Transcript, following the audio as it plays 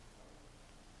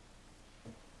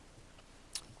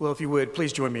Well, if you would,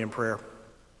 please join me in prayer.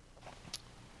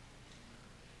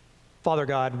 Father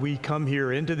God, we come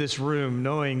here into this room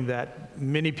knowing that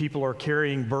many people are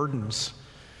carrying burdens.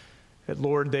 That,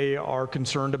 Lord, they are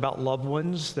concerned about loved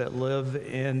ones that live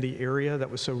in the area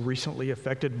that was so recently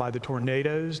affected by the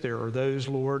tornadoes. There are those,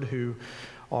 Lord, who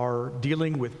are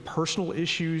dealing with personal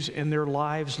issues in their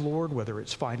lives, Lord, whether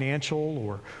it's financial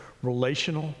or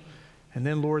relational. And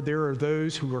then, Lord, there are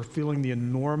those who are feeling the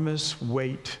enormous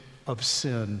weight of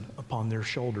sin upon their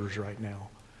shoulders right now.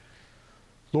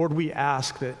 Lord, we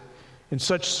ask that in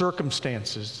such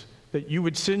circumstances that you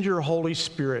would send your Holy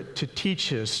Spirit to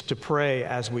teach us to pray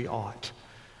as we ought,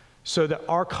 so that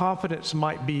our confidence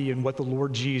might be in what the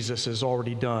Lord Jesus has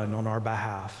already done on our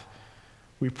behalf.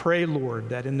 We pray, Lord,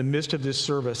 that in the midst of this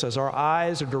service, as our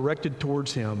eyes are directed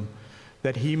towards him,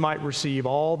 that he might receive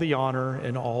all the honor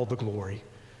and all the glory.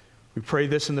 We pray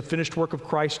this in the finished work of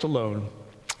Christ alone.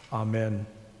 Amen.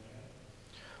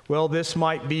 Well, this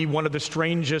might be one of the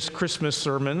strangest Christmas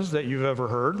sermons that you've ever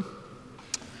heard.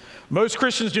 Most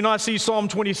Christians do not see Psalm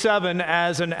 27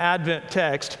 as an Advent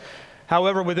text.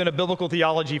 However, within a biblical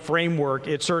theology framework,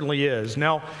 it certainly is.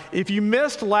 Now, if you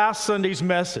missed last Sunday's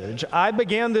message, I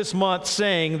began this month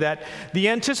saying that the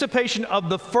anticipation of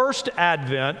the first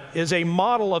Advent is a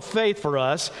model of faith for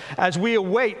us as we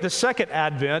await the second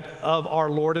Advent of our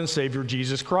Lord and Savior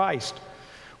Jesus Christ.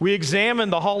 We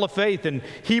examined the Hall of Faith in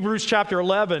Hebrews chapter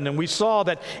 11, and we saw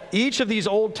that each of these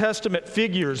Old Testament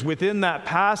figures within that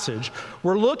passage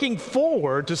were looking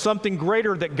forward to something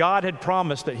greater that God had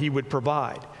promised that he would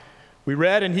provide. We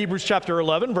read in Hebrews chapter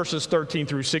 11, verses 13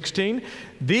 through 16,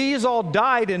 "These all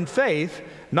died in faith,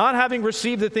 not having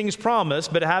received the things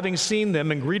promised, but having seen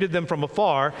them and greeted them from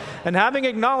afar, and having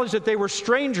acknowledged that they were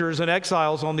strangers and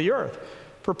exiles on the earth.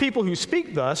 For people who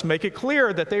speak thus make it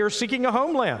clear that they are seeking a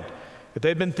homeland. If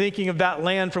they'd been thinking of that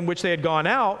land from which they had gone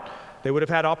out, they would have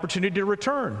had opportunity to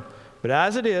return. But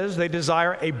as it is, they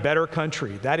desire a better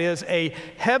country, that is, a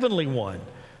heavenly one.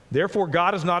 Therefore,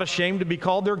 God is not ashamed to be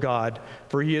called their God,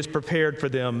 for he has prepared for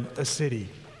them a city."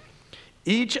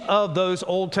 Each of those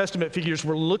Old Testament figures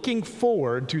were looking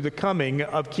forward to the coming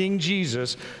of King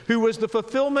Jesus, who was the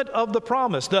fulfillment of the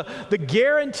promise, the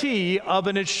guarantee of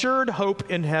an assured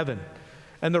hope in heaven.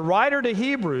 And the writer to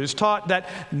Hebrews taught that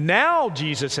now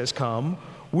Jesus has come,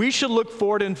 we should look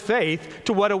forward in faith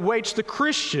to what awaits the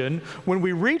Christian when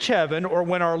we reach heaven or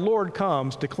when our Lord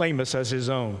comes to claim us as his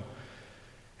own.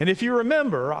 And if you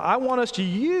remember, I want us to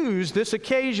use this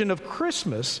occasion of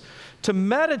Christmas to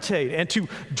meditate and to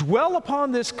dwell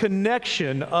upon this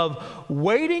connection of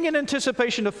waiting in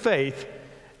anticipation of faith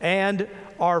and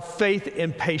our faith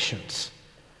in patience.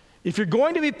 If you're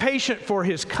going to be patient for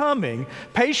his coming,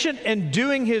 patient in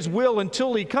doing his will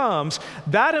until he comes,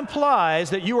 that implies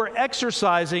that you are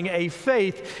exercising a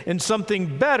faith in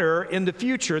something better in the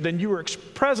future than you are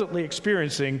presently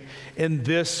experiencing in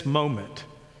this moment.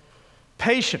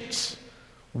 Patience,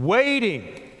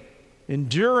 waiting,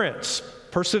 endurance,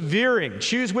 persevering.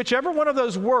 Choose whichever one of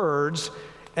those words,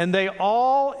 and they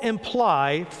all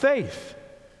imply faith.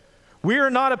 We are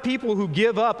not a people who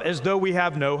give up as though we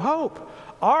have no hope.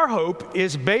 Our hope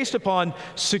is based upon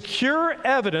secure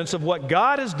evidence of what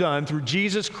God has done through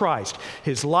Jesus Christ.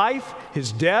 His life,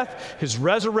 his death, his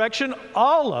resurrection,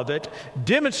 all of it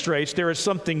demonstrates there is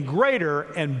something greater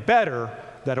and better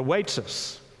that awaits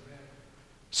us.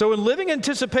 So in living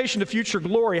anticipation of future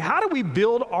glory, how do we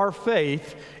build our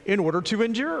faith in order to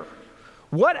endure?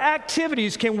 What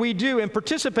activities can we do and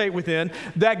participate within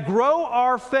that grow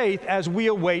our faith as we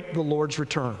await the Lord's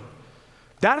return?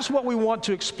 That is what we want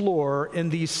to explore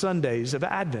in these Sundays of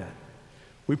Advent.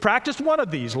 We practiced one of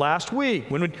these last week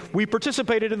when we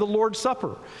participated in the Lord's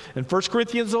Supper. In 1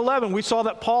 Corinthians 11, we saw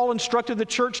that Paul instructed the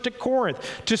church to Corinth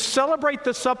to celebrate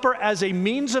the supper as a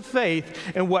means of faith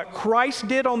in what Christ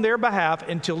did on their behalf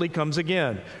until he comes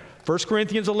again. 1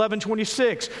 Corinthians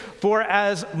 11:26, "For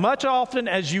as much often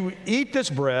as you eat this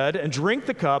bread and drink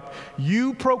the cup,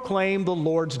 you proclaim the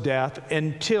Lord's death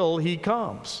until he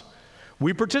comes."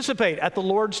 We participate at the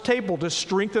Lord's table to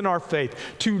strengthen our faith,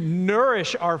 to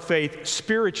nourish our faith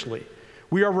spiritually.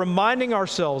 We are reminding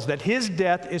ourselves that his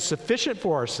death is sufficient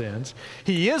for our sins,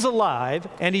 he is alive,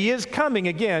 and he is coming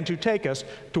again to take us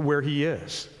to where he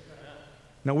is.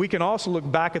 Now, we can also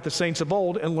look back at the saints of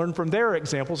old and learn from their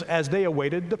examples as they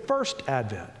awaited the first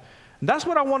Advent. And that's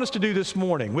what I want us to do this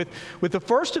morning. With the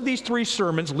first of these three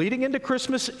sermons leading into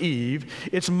Christmas Eve,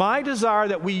 it's my desire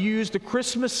that we use the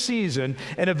Christmas season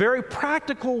in a very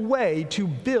practical way to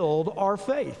build our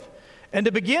faith. And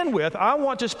to begin with, I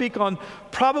want to speak on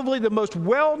probably the most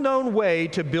well-known way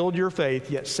to build your faith,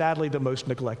 yet sadly the most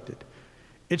neglected.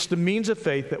 It's the means of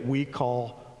faith that we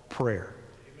call prayer.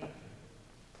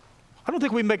 I don't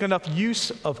think we make enough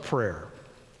use of prayer.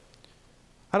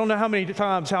 I don't know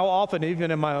how often,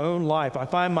 even in my own life, I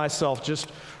find myself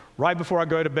just right before I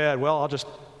go to bed, well, I'll just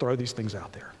throw these things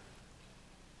out there.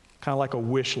 Kind of like a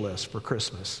wish list for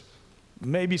Christmas.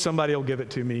 Maybe somebody will give it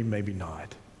to me, maybe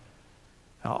not.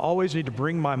 I always need to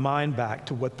bring my mind back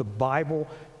to what the Bible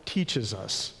teaches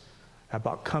us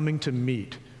about coming to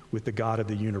meet with the God of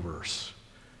the universe.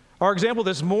 Our example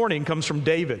this morning comes from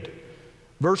David.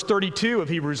 Verse 32 of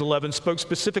Hebrews 11 spoke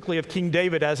specifically of King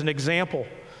David as an example.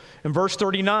 And verse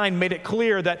 39 made it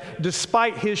clear that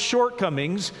despite his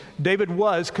shortcomings, David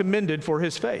was commended for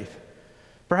his faith.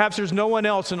 Perhaps there's no one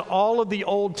else in all of the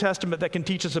Old Testament that can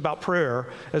teach us about prayer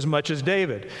as much as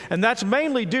David. And that's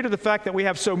mainly due to the fact that we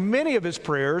have so many of his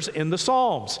prayers in the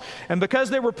Psalms. And because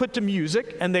they were put to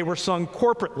music and they were sung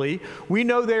corporately, we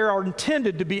know they are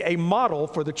intended to be a model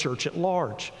for the church at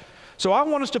large. So I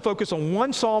want us to focus on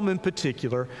one psalm in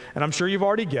particular, and I'm sure you've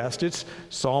already guessed, it's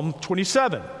Psalm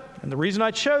 27. And the reason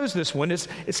I chose this one is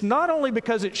it's not only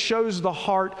because it shows the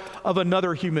heart of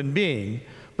another human being,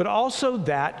 but also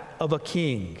that of a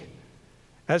king.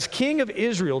 As king of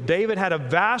Israel, David had a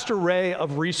vast array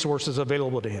of resources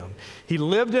available to him. He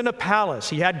lived in a palace.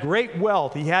 He had great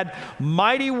wealth. He had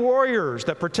mighty warriors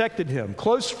that protected him,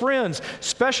 close friends,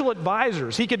 special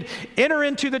advisors. He could enter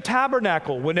into the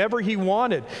tabernacle whenever he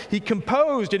wanted. He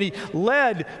composed and he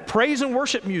led praise and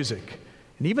worship music.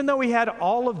 And even though he had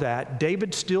all of that,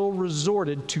 David still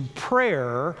resorted to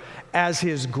prayer as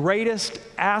his greatest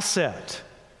asset.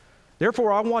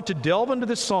 Therefore, I want to delve into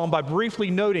this psalm by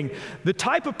briefly noting the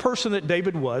type of person that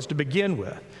David was to begin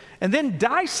with, and then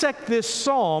dissect this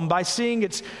psalm by seeing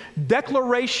its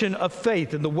declaration of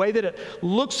faith and the way that it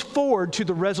looks forward to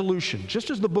the resolution, just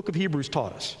as the book of Hebrews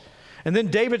taught us. And then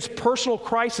David's personal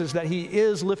crisis that he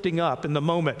is lifting up in the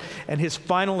moment and his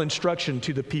final instruction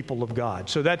to the people of God.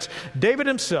 So that's David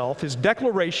himself, his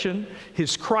declaration,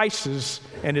 his crisis,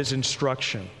 and his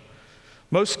instruction.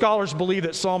 Most scholars believe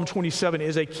that Psalm 27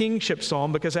 is a kingship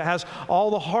psalm because it has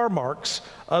all the hallmarks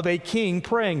of a king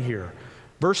praying here.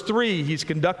 Verse 3, he's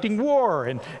conducting war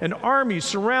and an army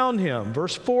surround him.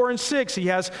 Verse 4 and 6, he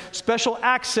has special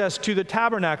access to the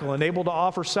tabernacle and able to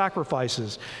offer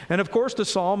sacrifices. And of course, the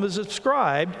psalm is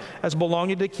described as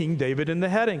belonging to King David in the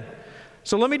heading.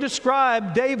 So let me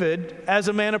describe David as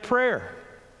a man of prayer.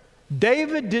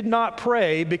 David did not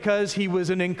pray because he was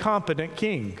an incompetent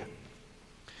king.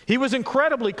 He was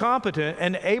incredibly competent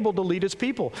and able to lead his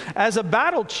people. As a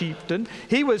battle chieftain,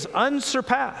 he was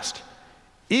unsurpassed.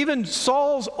 Even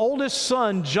Saul's oldest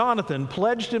son, Jonathan,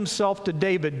 pledged himself to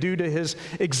David due to his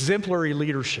exemplary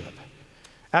leadership.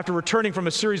 After returning from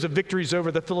a series of victories over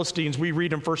the Philistines, we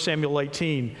read in 1 Samuel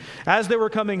 18, as they were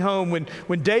coming home,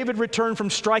 when David returned from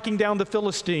striking down the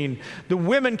Philistine, the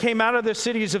women came out of the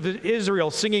cities of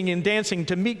Israel singing and dancing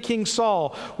to meet King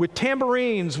Saul with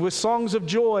tambourines, with songs of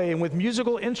joy, and with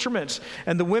musical instruments.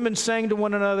 And the women sang to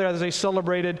one another as they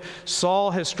celebrated,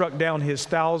 Saul has struck down his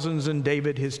thousands and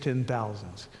David his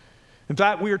 10,000s. In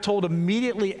fact, we are told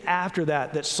immediately after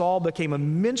that Saul became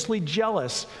immensely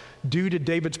jealous due to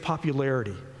David's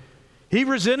popularity. He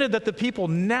resented that the people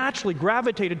naturally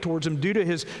gravitated towards him due to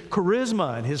his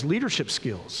charisma and his leadership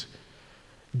skills.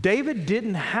 David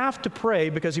didn't have to pray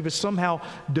because he was somehow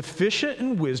deficient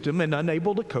in wisdom and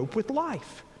unable to cope with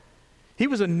life. He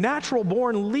was a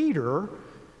natural-born leader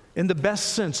in the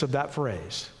best sense of that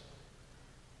phrase.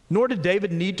 Nor did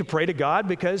David need to pray to God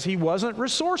because he wasn't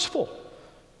resourceful.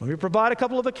 Let me provide a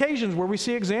couple of occasions where we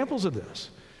see examples of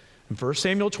this. In 1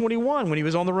 Samuel 21, when he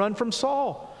was on the run from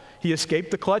Saul, he escaped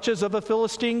the clutches of a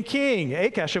Philistine king,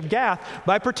 Achish of Gath,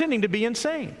 by pretending to be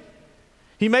insane.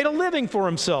 He made a living for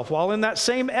himself while in that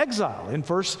same exile. In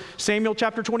 1 Samuel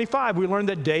chapter 25, we learn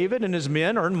that David and his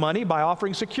men earned money by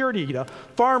offering security to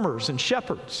farmers and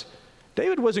shepherds.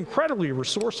 David was incredibly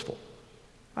resourceful.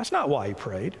 That's not why he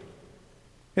prayed.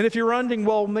 And if you're wondering,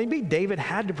 well, maybe David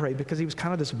had to pray because he was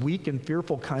kind of this weak and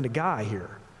fearful kind of guy here,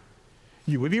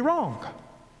 you would be wrong.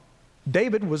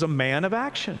 David was a man of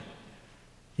action.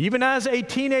 Even as a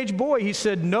teenage boy, he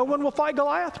said, no one will fight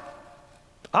Goliath.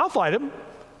 I'll fight him.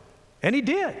 And he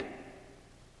did.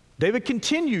 David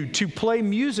continued to play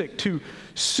music to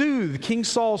soothe King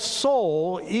Saul's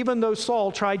soul, even though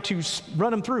Saul tried to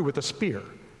run him through with a spear.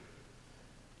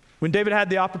 When David had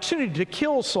the opportunity to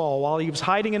kill Saul while he was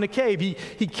hiding in a cave,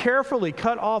 he carefully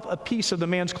cut off a piece of the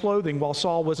man's clothing while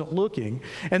Saul wasn't looking.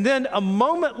 And then a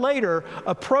moment later,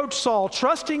 approached Saul,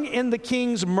 trusting in the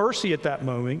king's mercy at that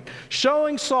moment,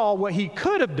 showing Saul what he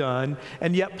could have done,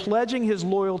 and yet pledging his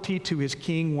loyalty to his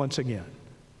king once again.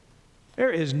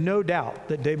 There is no doubt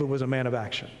that David was a man of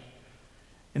action.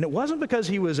 And it wasn't because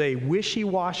he was a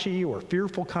wishy-washy or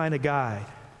fearful kind of guy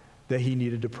that he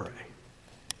needed to pray.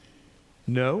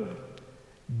 No,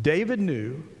 David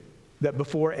knew that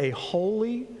before a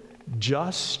holy,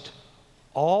 just,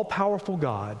 all-powerful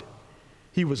God,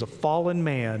 he was a fallen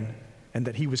man and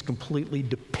that he was completely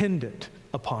dependent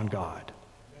upon God.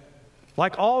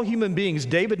 Like all human beings,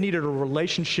 David needed a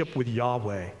relationship with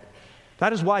Yahweh.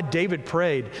 That is why David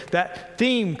prayed. That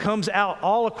theme comes out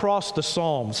all across the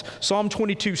Psalms. Psalm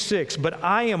 22:6, but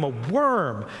I am a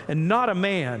worm and not a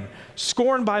man,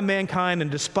 scorned by mankind and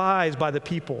despised by the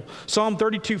people. Psalm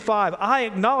 32:5, I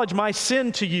acknowledge my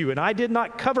sin to you, and I did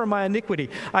not cover my iniquity.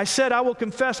 I said, I will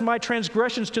confess my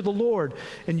transgressions to the Lord,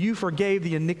 and you forgave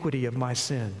the iniquity of my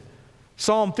sin.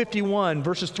 Psalm 51,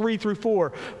 verses 3 through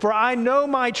 4. For I know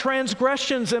my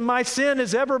transgressions, and my sin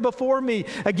is ever before me.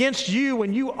 Against you,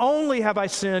 and you only have I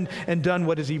sinned and done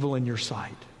what is evil in your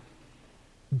sight.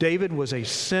 David was a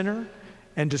sinner,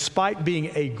 and despite being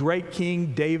a great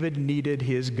king, David needed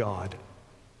his God.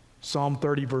 Psalm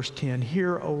 30, verse 10.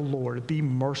 Hear, O Lord, be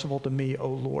merciful to me, O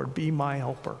Lord, be my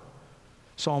helper.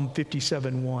 Psalm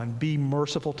 57:1, be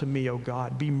merciful to me, O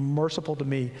God, be merciful to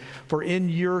me, for in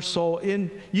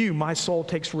you my soul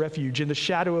takes refuge. In the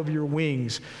shadow of your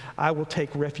wings I will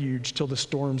take refuge till the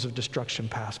storms of destruction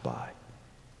pass by.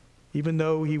 Even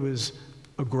though he was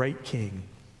a great king,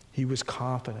 he was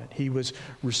confident, he was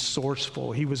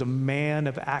resourceful, he was a man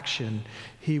of action,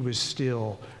 he was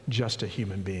still just a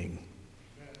human being.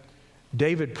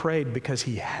 David prayed because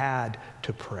he had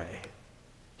to pray.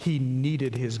 He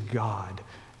needed his God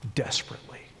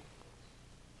desperately.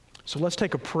 So let's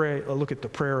take a look at the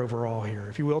prayer overall here.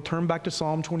 If you will, turn back to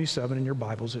Psalm 27 in your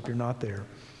Bibles if you're not there.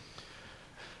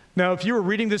 Now, if you were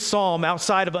reading this psalm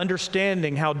outside of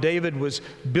understanding how David was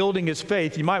building his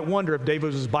faith, you might wonder if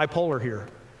David was bipolar here.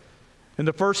 In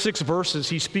the first 6 verses,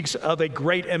 he speaks of a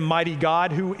great and mighty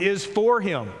God who is for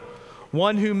him.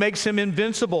 One who makes him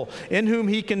invincible, in whom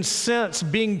he can sense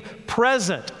being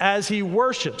present as he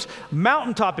worships,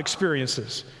 mountaintop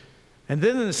experiences. And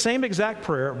then in the same exact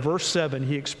prayer, verse 7,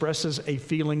 he expresses a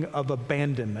feeling of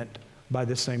abandonment by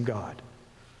this same God.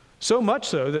 So much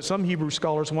so that some Hebrew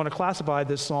scholars want to classify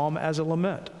this psalm as a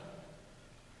lament.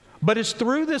 But it's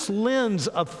through this lens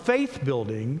of faith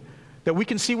building that we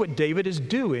can see what David is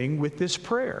doing with this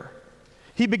prayer.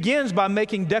 He begins by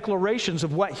making declarations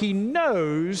of what he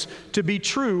knows to be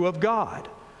true of God.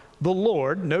 The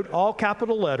Lord, note all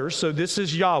capital letters, so this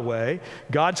is Yahweh,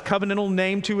 God's covenantal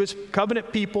name to his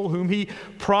covenant people, whom he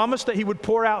promised that he would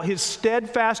pour out his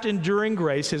steadfast, enduring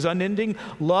grace, his unending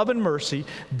love and mercy.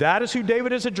 That is who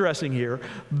David is addressing here.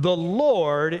 The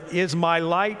Lord is my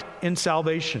light and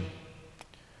salvation.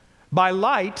 By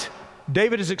light,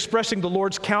 David is expressing the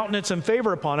Lord's countenance and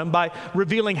favor upon him by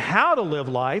revealing how to live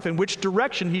life and which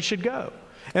direction he should go.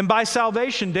 And by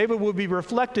salvation, David will be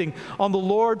reflecting on the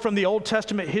Lord from the Old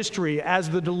Testament history as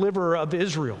the deliverer of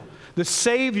Israel, the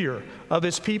Savior of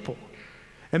his people.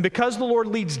 And because the Lord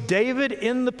leads David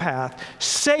in the path,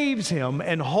 saves him,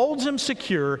 and holds him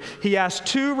secure, he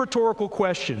asks 2 rhetorical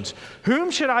questions.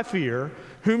 Whom should I fear?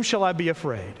 Whom shall I be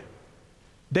afraid?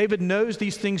 David knows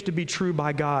these things to be true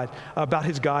by God, about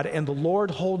his God, and the Lord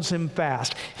holds him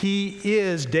fast. He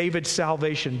is David's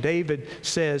salvation. David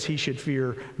says he should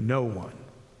fear no one.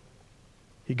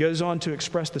 He goes on to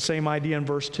express the same idea in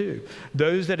verse 2.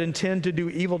 Those that intend to do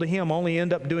evil to him only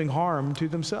end up doing harm to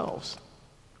themselves.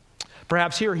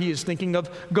 Perhaps here he is thinking of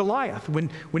Goliath when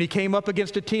he came up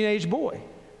against a teenage boy.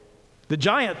 The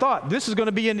giant thought this is going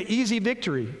to be an easy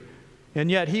victory,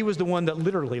 and yet he was the one that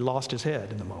literally lost his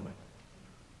head in the moment.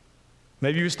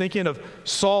 Maybe he was thinking of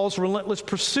Saul's relentless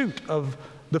pursuit of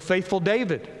the faithful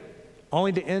David,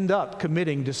 only to end up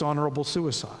committing dishonorable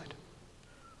suicide.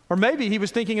 Or maybe he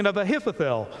was thinking of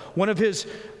Ahithophel, one of his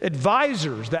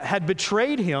advisors that had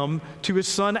betrayed him to his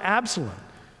son Absalom.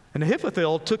 And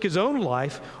Ahithophel took his own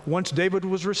life once David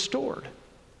was restored.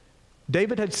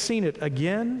 David had seen it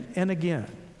again and again.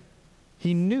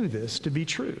 He knew this to be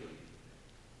true.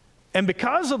 And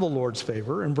because of the Lord's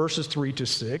favor, in verses 3 to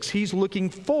 6, he's looking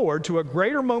forward to a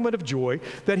greater moment of joy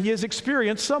that he has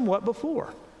experienced somewhat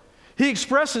before. He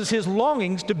expresses his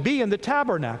longings to be in the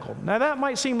tabernacle. Now that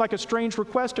might seem like a strange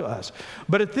request to us,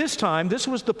 but at this time, this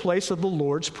was the place of the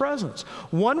Lord's presence.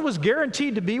 One was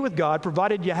guaranteed to be with God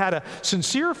provided you had a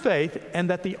sincere faith and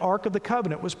that the Ark of the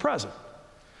Covenant was present.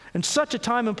 In such a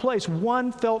time and place,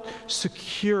 one felt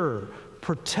secure,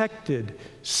 protected,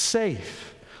 safe.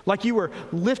 Like you were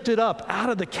lifted up out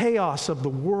of the chaos of the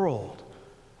world.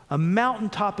 A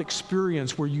mountaintop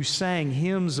experience where you sang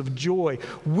hymns of joy,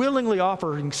 willingly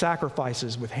offering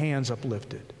sacrifices with hands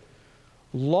uplifted.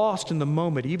 Lost in the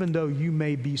moment, even though you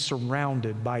may be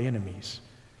surrounded by enemies.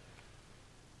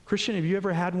 Christian, have you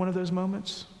ever had one of those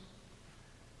moments?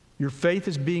 Your faith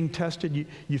is being tested.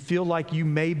 You feel like you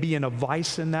may be in a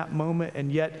vice in that moment,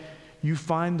 and yet you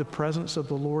find the presence of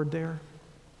the Lord there.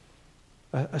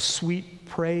 A sweet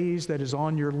praise that is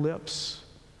on your lips.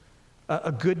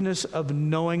 A goodness of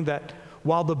knowing that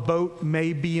while the boat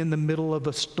may be in the middle of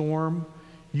a storm,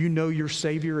 you know your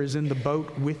Savior is in the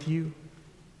boat with you.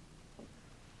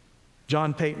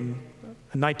 John Paton,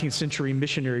 a 19th century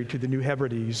missionary to the New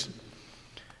Hebrides,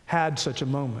 had such a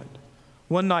moment.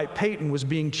 One night, Paton was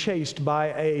being chased by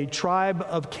a tribe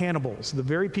of cannibals, the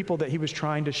very people that he was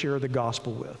trying to share the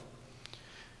gospel with.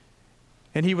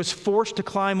 And he was forced to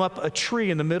climb up a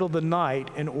tree in the middle of the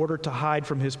night in order to hide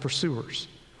from his pursuers.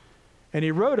 And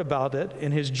he wrote about it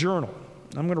in his journal.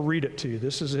 I'm going to read it to you.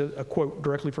 This is a quote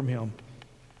directly from him.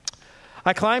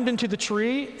 I climbed into the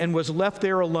tree and was left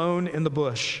there alone in the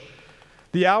bush.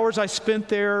 The hours I spent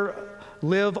there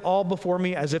live all before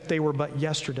me as if they were but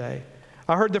yesterday.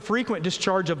 I heard the frequent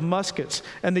discharge of muskets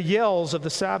and the yells of the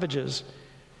savages.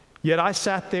 Yet I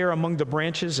sat there among the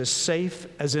branches as safe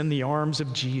as in the arms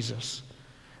of Jesus.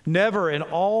 Never in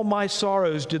all my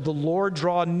sorrows did the Lord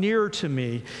draw nearer to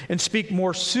me and speak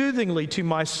more soothingly to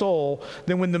my soul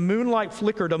than when the moonlight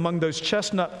flickered among those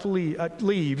chestnut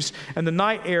leaves and the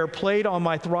night air played on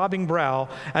my throbbing brow,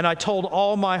 and I told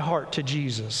all my heart to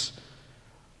Jesus.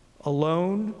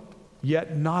 Alone,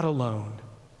 yet not alone.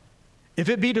 If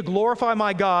it be to glorify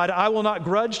my God, I will not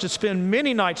grudge to spend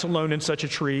many nights alone in such a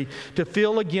tree to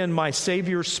feel again my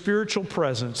Savior's spiritual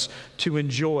presence, to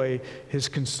enjoy his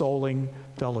consoling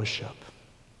fellowship.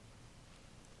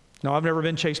 Now, I've never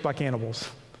been chased by cannibals,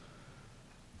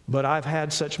 but I've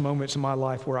had such moments in my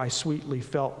life where I sweetly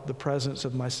felt the presence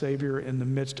of my Savior in the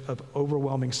midst of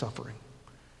overwhelming suffering.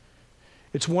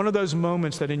 It's one of those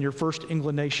moments that in your first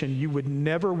inclination, you would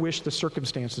never wish the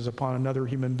circumstances upon another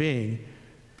human being.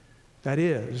 That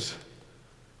is,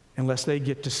 unless they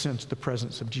get to sense the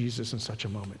presence of Jesus in such a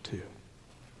moment too.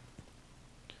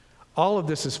 All of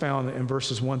this is found in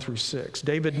verses 1 through 6.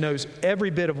 David knows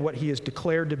every bit of what he has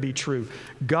declared to be true.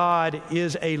 God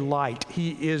is a light.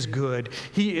 He is good.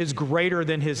 He is greater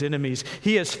than his enemies.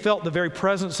 He has felt the very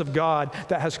presence of God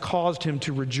that has caused him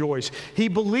to rejoice. He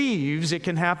believes it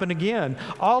can happen again.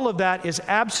 All of that is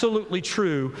absolutely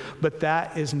true, but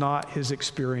that is not his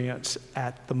experience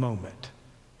at the moment.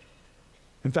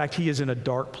 In fact, he is in a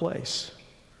dark place.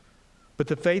 But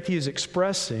the faith he is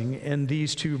expressing in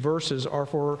these two verses are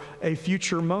for a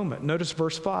future moment. Notice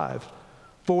verse 5.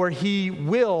 For he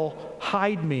will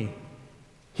hide me.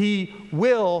 He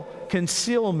will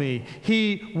conceal me.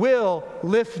 He will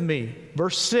lift me.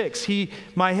 Verse 6.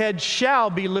 My head shall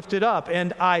be lifted up,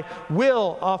 and I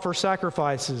will offer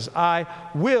sacrifices. I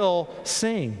will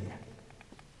sing.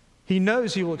 He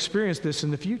knows he will experience this in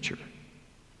the future.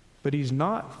 But he's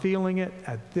not feeling it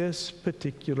at this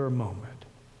particular moment.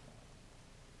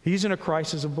 He's in a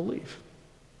crisis of belief,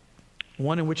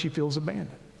 one in which he feels abandoned.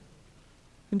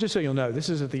 And just so you'll know, this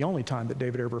isn't the only time that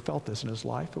David ever felt this in his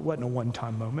life. It wasn't a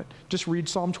one-time moment. Just read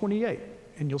Psalm 28,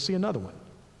 and you'll see another one.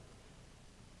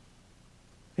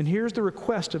 And here's the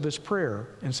request of his prayer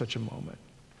in such a moment,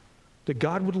 that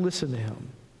God would listen to him.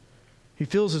 He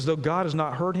feels as though God has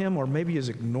not heard him, or maybe is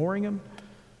ignoring him.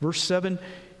 Verse 7,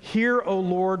 hear, O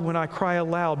Lord, when I cry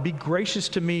aloud. Be gracious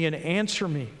to me and answer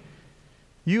me.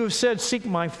 You have said, seek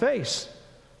my face.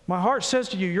 My heart says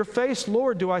to you, your face,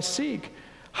 Lord, do I seek.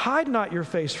 Hide not your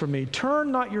face from me.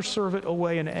 Turn not your servant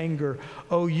away in anger,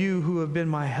 O you who have been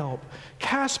my help.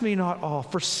 Cast me not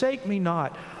off. Forsake me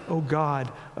not, O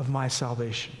God of my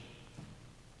salvation.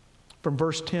 From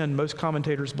verse 10, most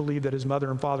commentators believe that his mother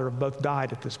and father have both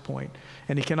died at this point,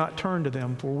 and he cannot turn to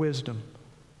them for wisdom.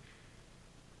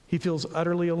 He feels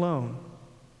utterly alone.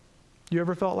 You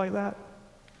ever felt like that?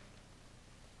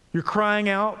 You're crying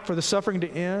out for the suffering to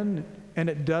end, and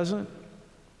it doesn't.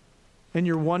 And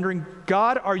you're wondering,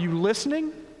 God, are you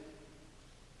listening?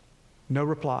 No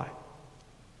reply.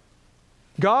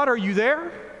 God, are you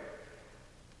there?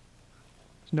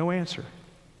 There's no answer.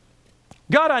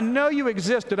 God, I know you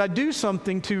exist. Did I do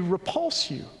something to repulse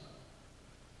you?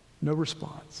 No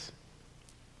response.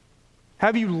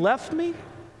 Have you left me?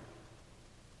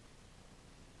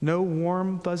 No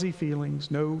warm, fuzzy feelings,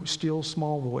 no still,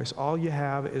 small voice. All you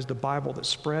have is the Bible that's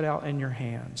spread out in your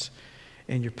hands.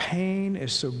 And your pain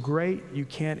is so great you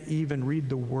can't even read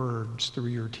the words through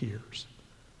your tears.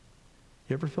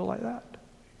 You ever feel like that?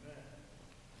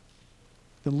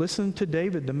 Then listen to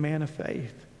David, the man of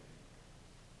faith.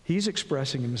 He's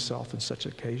expressing himself in such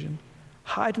an occasion.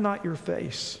 Hide not your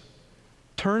face.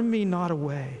 Turn me not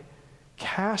away.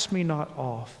 Cast me not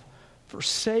off.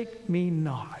 Forsake me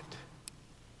not.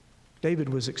 David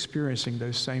was experiencing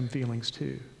those same feelings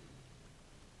too.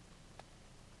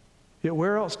 Yet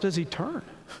where else does he turn?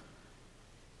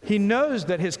 He knows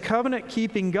that his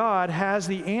covenant-keeping God has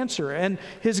the answer, and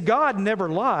his God never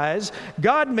lies.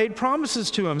 God made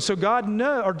promises to him, so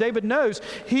David knows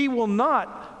he will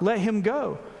not let him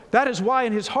go. That is why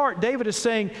in his heart, David is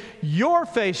saying, "Your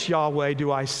face, Yahweh,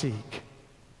 do I seek."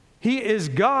 He is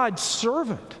God's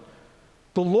servant.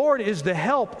 The Lord is the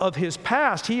help of his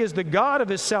past. He is the God of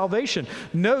his salvation.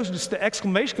 Notice the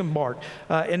exclamation mark.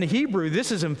 In Hebrew,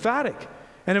 this is emphatic.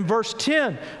 And in verse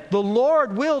 10, the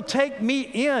Lord will take me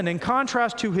in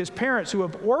contrast to his parents who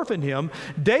have orphaned him,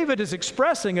 David is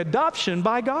expressing adoption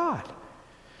by God.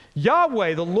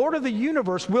 Yahweh, the Lord of the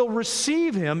universe, will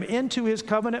receive him into his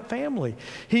covenant family.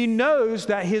 He knows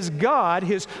that his God,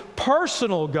 his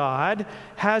personal God,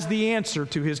 has the answer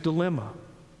to his dilemma.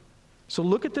 So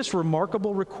look at this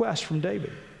remarkable request from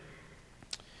David.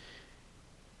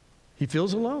 He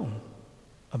feels alone,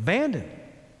 abandoned.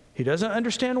 He doesn't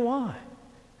understand why.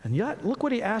 And yet, look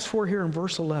what he asked for here in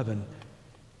verse 11.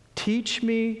 Teach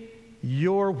me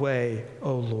your way,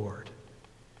 O Lord,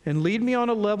 and lead me on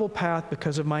a level path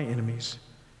because of my enemies.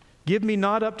 Give me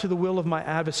not up to the will of my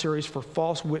adversaries, for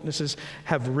false witnesses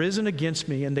have risen against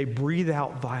me, and they breathe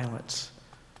out violence.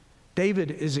 David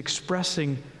is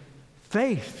expressing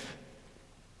faith.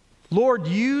 Lord,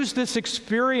 use this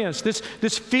experience,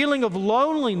 this feeling of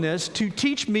loneliness to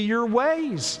teach me your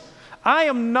ways. I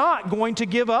am not going to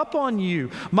give up on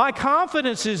you. My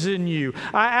confidence is in you.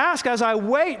 I ask as I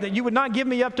wait that you would not give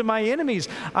me up to my enemies.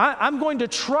 I'm going to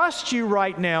trust you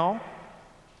right now.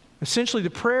 Essentially, the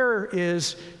prayer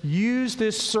is, use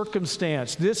this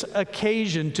circumstance, this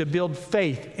occasion to build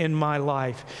faith in my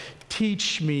life.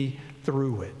 Teach me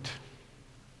through it.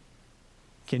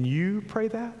 Can you pray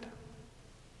that?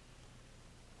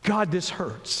 God, this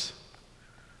hurts.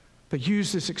 But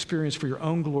use this experience for your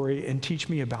own glory and teach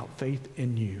me about faith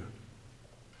in you.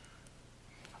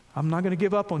 I'm not going to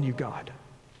give up on you, God.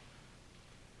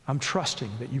 I'm trusting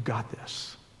that you got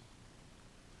this.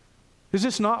 Is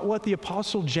this not what the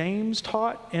Apostle James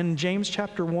taught in James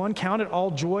chapter 1? Count it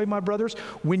all joy, my brothers,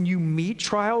 when you meet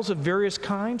trials of various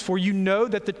kinds, for you know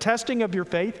that the testing of your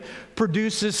faith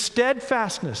produces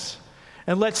steadfastness.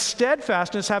 And let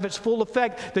steadfastness have its full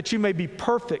effect, that you may be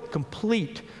perfect,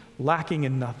 complete, lacking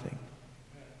in nothing.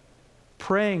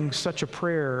 Praying such a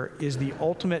prayer is the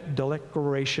ultimate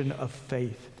declaration of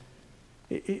faith.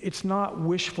 It's not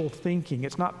wishful thinking.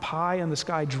 It's not pie in the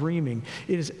sky dreaming.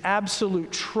 It is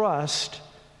absolute trust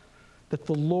that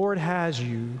the Lord has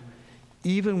you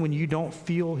even when you don't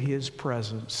feel his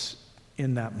presence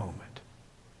in that moment.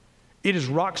 It is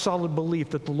rock solid belief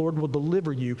that the Lord will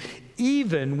deliver you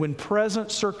even when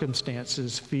present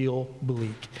circumstances feel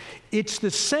bleak. It's the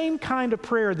same kind of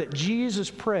prayer that Jesus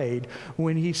prayed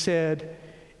when he said,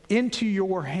 "Into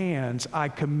your hands I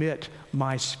commit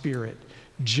my spirit,"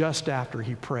 just after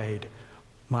he prayed,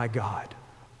 my God,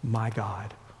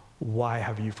 why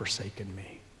have you forsaken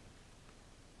me?"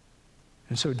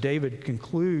 And so David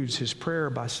concludes his prayer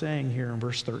by saying here in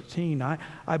verse 13,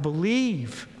 I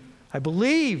believe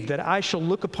that I shall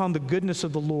look upon the goodness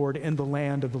of the Lord in the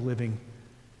land of the living.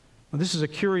 Now, this is a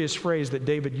curious phrase that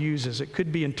David uses. It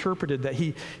could be interpreted that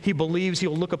he believes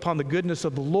he'll look upon the goodness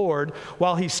of the Lord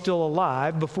while he's still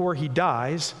alive, before he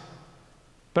dies.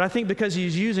 But I think because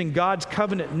he's using God's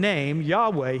covenant name,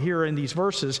 Yahweh, here in these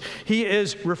verses, he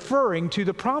is referring to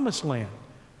the promised land,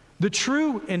 the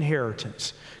true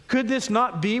inheritance. Could this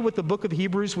not be what the book of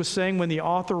Hebrews was saying when the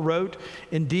author wrote,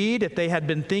 "Indeed, if they had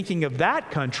been thinking of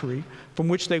that country from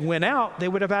which they went out, they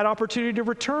would have had opportunity to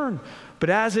return. But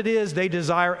as it is, they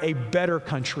desire a better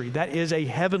country, that is a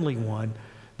heavenly one.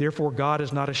 Therefore, God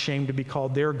is not ashamed to be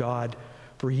called their God,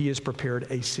 for he has prepared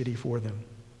a city for them."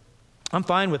 I'm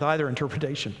fine with either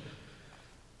interpretation,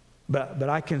 but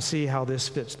I can see how this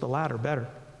fits the latter better.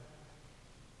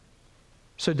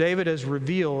 So David has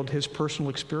revealed his personal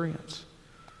experience.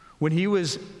 When he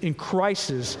was in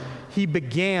crisis, he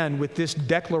began with this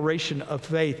declaration of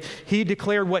faith. He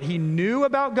declared what he knew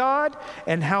about God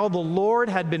and how the Lord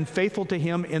had been faithful to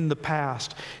him in the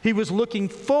past. He was looking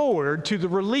forward to the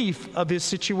relief of his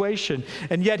situation,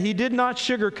 and yet he did not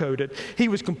sugarcoat it. He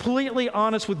was completely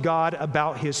honest with God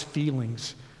about his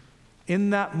feelings. In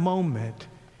that moment,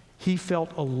 he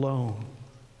felt alone.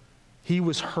 He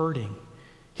was hurting.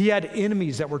 He had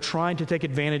enemies that were trying to take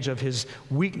advantage of his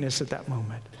weakness at that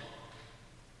moment.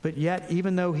 But yet,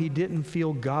 even though he didn't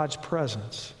feel God's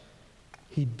presence,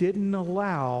 he didn't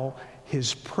allow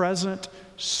his present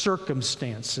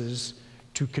circumstances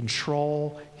to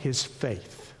control his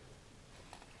faith.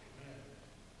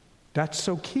 That's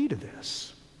so key to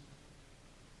this.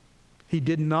 He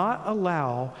did not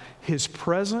allow his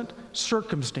present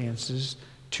circumstances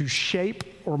to shape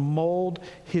or mold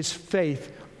his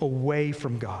faith away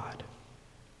from God.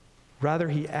 Rather,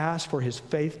 he asks for his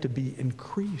faith to be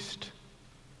increased.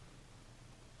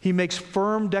 He makes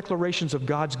firm declarations of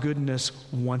God's goodness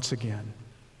once again.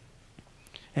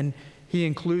 And he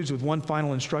includes with one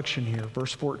final instruction here,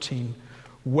 verse 14,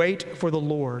 wait for the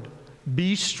Lord.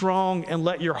 Be strong and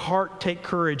let your heart take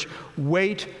courage.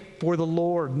 Wait for the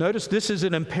Lord. Notice this is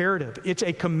an imperative. It's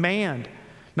a command.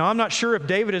 Now, I'm not sure if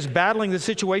David is battling the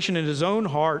situation in his own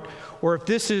heart or if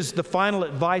this is the final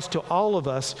advice to all of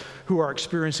us who are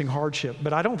experiencing hardship,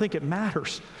 but I don't think it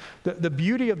matters. The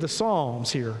beauty of the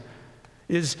Psalms here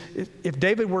is if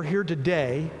David were here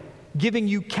today giving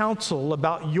you counsel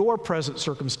about your present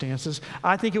circumstances,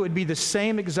 I think it would be the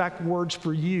same exact words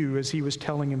for you as he was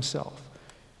telling himself.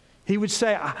 He would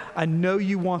say, I know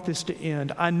you want this to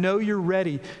end. I know you're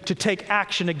ready to take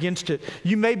action against it.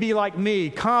 You may be like me,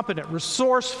 competent,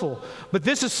 resourceful, but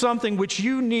this is something which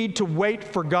you need to wait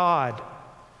for God.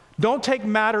 Don't take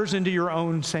matters into your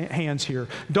own hands here.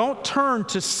 Don't turn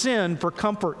to sin for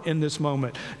comfort in this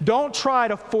moment. Don't try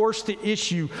to force the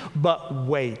issue, but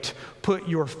wait. Put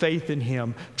your faith in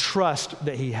him. Trust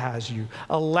that he has you.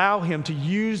 Allow him to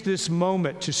use this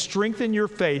moment to strengthen your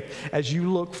faith as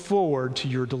you look forward to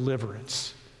your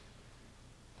deliverance.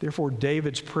 Therefore,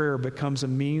 David's prayer becomes a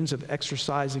means of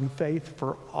exercising faith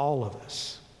for all of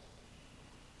us.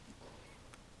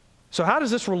 So how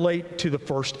does this relate to the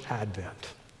first Advent?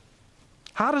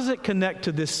 How does it connect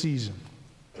to this season?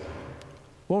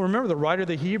 Well, remember the writer of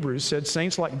the Hebrews said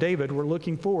saints like David were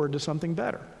looking forward to something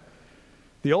better.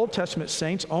 The Old Testament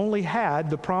saints only had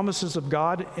the promises of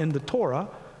God in the Torah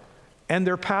and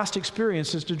their past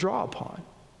experiences to draw upon.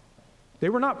 They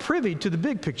were not privy to the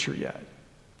big picture yet.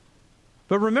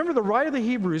 But remember, the writer of the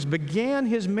Hebrews began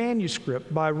his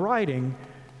manuscript by writing,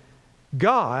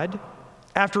 God,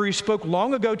 after he spoke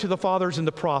long ago to the fathers and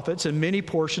the prophets in many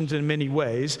portions in many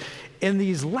ways, in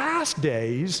these last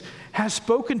days has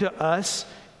spoken to us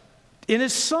in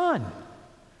his Son,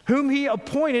 whom he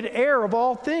appointed heir of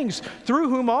all things, through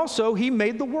whom also he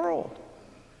made the world.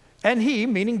 And he,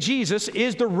 meaning Jesus,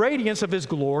 is the radiance of his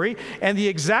glory and the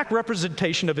exact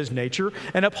representation of his nature,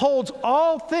 and upholds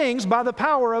all things by the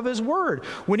power of his word.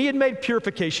 When he had made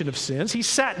purification of sins, he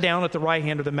sat down at the right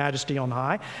hand of the Majesty on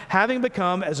high, having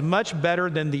become as much better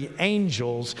than the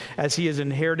angels as he has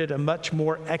inherited a much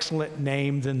more excellent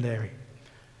name than they.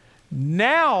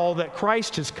 Now that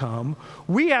Christ has come,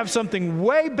 we have something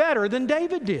way better than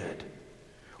David did.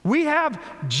 We have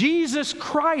Jesus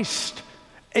Christ,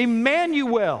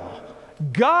 Emmanuel,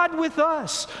 God with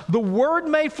us, the Word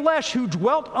made flesh who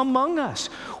dwelt among us.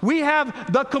 We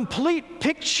have the complete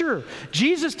picture.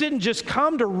 Jesus didn't just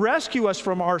come to rescue us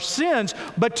from our sins,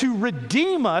 but to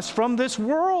redeem us from this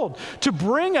world, to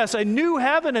bring us a new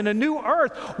heaven and a new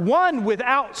earth, one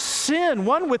without sin,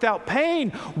 one without pain,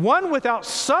 one without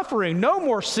suffering, no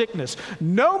more sickness,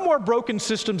 no more broken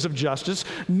systems of justice,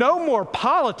 no more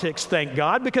politics, thank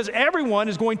God, because everyone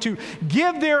is going to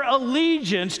give their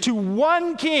allegiance to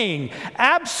one King,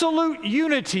 absolute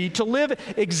unity to live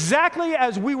exactly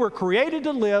as we were created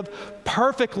to live,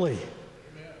 perfectly.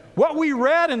 Amen. What we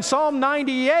read in Psalm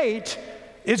 98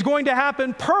 is going to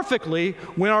happen perfectly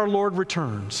when our Lord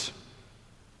returns.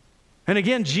 And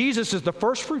again, Jesus is the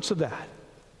first fruits of that.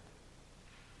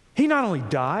 He not only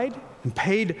died and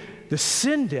paid the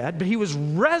sin debt, but he was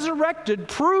resurrected,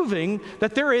 proving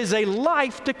that there is a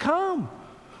life to come.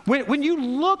 When you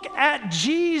look at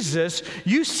Jesus,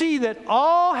 you see that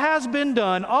all has been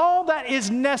done, all that is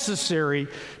necessary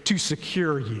to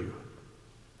secure you.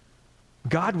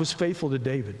 God was faithful to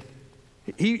David.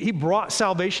 He brought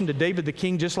salvation to David the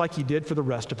king just like he did for the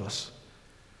rest of us.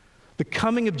 The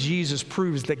coming of Jesus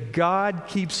proves that God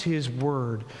keeps his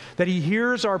word, that he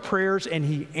hears our prayers and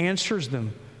he answers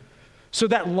them. So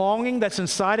that longing that's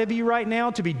inside of you right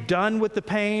now to be done with the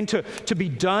pain, to be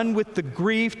done with the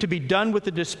grief, to be done with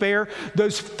the despair,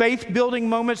 those faith-building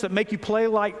moments that make you pray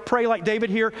like David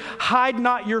here, hide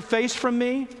not your face from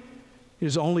me,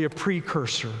 is only a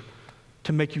precursor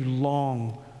to make you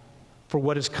long for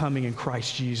what is coming in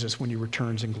Christ Jesus when he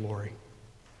returns in glory.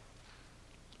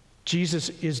 Jesus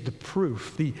is the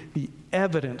proof, the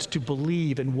evidence to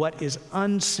believe in what is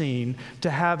unseen, to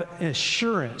have an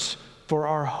assurance for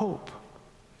our hope.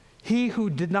 He who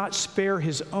did not spare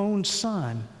his own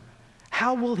son,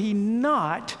 how will he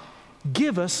not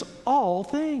give us all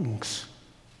things?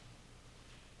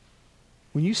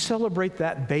 When you celebrate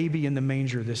that baby in the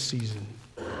manger this season,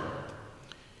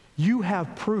 you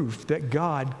have proof that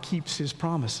God keeps his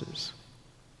promises.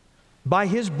 By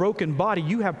his broken body,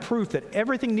 you have proof that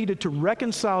everything needed to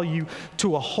reconcile you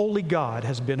to a holy God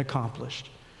has been accomplished.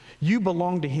 You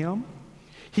belong to him.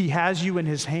 He has you in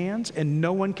his hands, and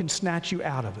no one can snatch you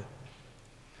out of it.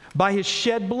 By his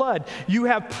shed blood, you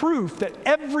have proof that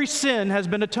every sin has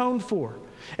been atoned for.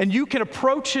 And you can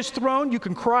approach his throne, you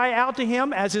can cry out to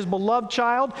him as his beloved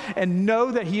child, and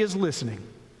know that he is listening.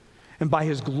 And by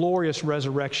his glorious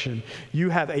resurrection, you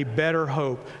have a better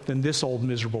hope than this old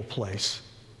miserable place.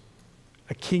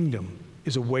 A kingdom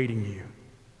is awaiting you.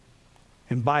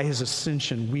 And by his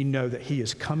ascension, we know that he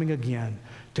is coming again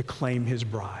to claim his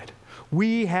bride.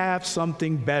 We have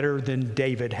something better than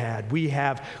David had. We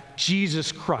have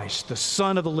Jesus Christ, the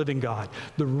Son of the living God,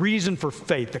 the reason for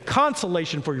faith, the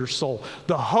consolation for your soul,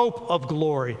 the hope of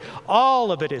glory.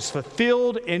 All of it is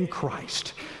fulfilled in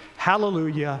Christ.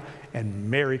 Hallelujah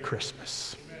and Merry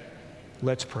Christmas. Amen.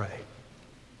 Let's pray.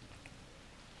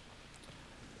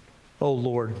 Oh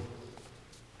Lord,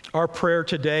 our prayer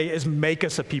today is make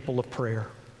us a people of prayer.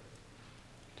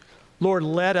 Lord,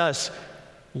 let us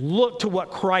look to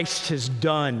what Christ has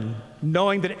done,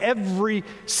 knowing that every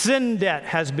sin debt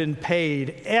has been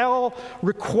paid. All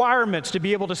requirements to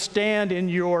be able to stand in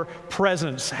your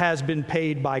presence has been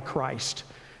paid by Christ.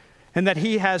 And that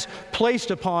he has placed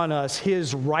upon us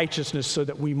his righteousness so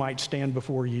that we might stand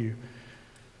before you.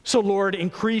 So Lord,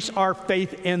 increase our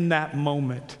faith in that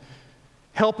moment.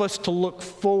 Help us to look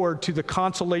forward to the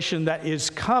consolation that is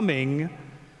coming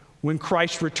when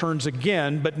Christ returns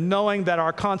again, but knowing that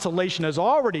our consolation has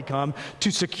already come to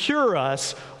secure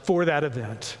us for that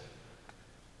event.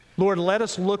 Lord, let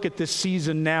us look at this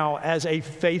season now as a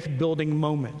faith-building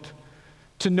moment,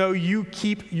 to know you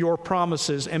keep your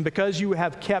promises, and because you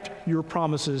have kept your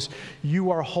promises,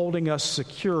 you are holding us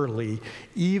securely,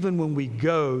 even when we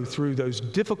go through those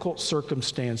difficult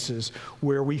circumstances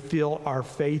where we feel our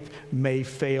faith may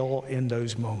fail in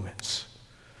those moments.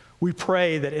 We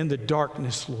pray that in the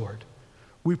darkness, Lord,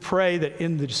 we pray that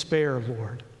in the despair,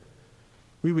 Lord,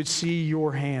 we would see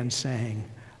your hand saying,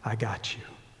 I got you,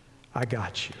 I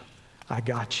got you, I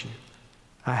got you,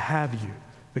 I have you,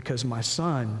 because my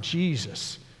Son,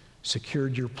 Jesus,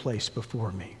 secured your place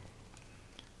before me.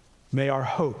 May our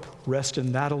hope rest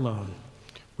in that alone.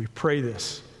 We pray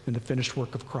this in the finished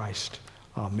work of Christ.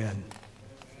 Amen.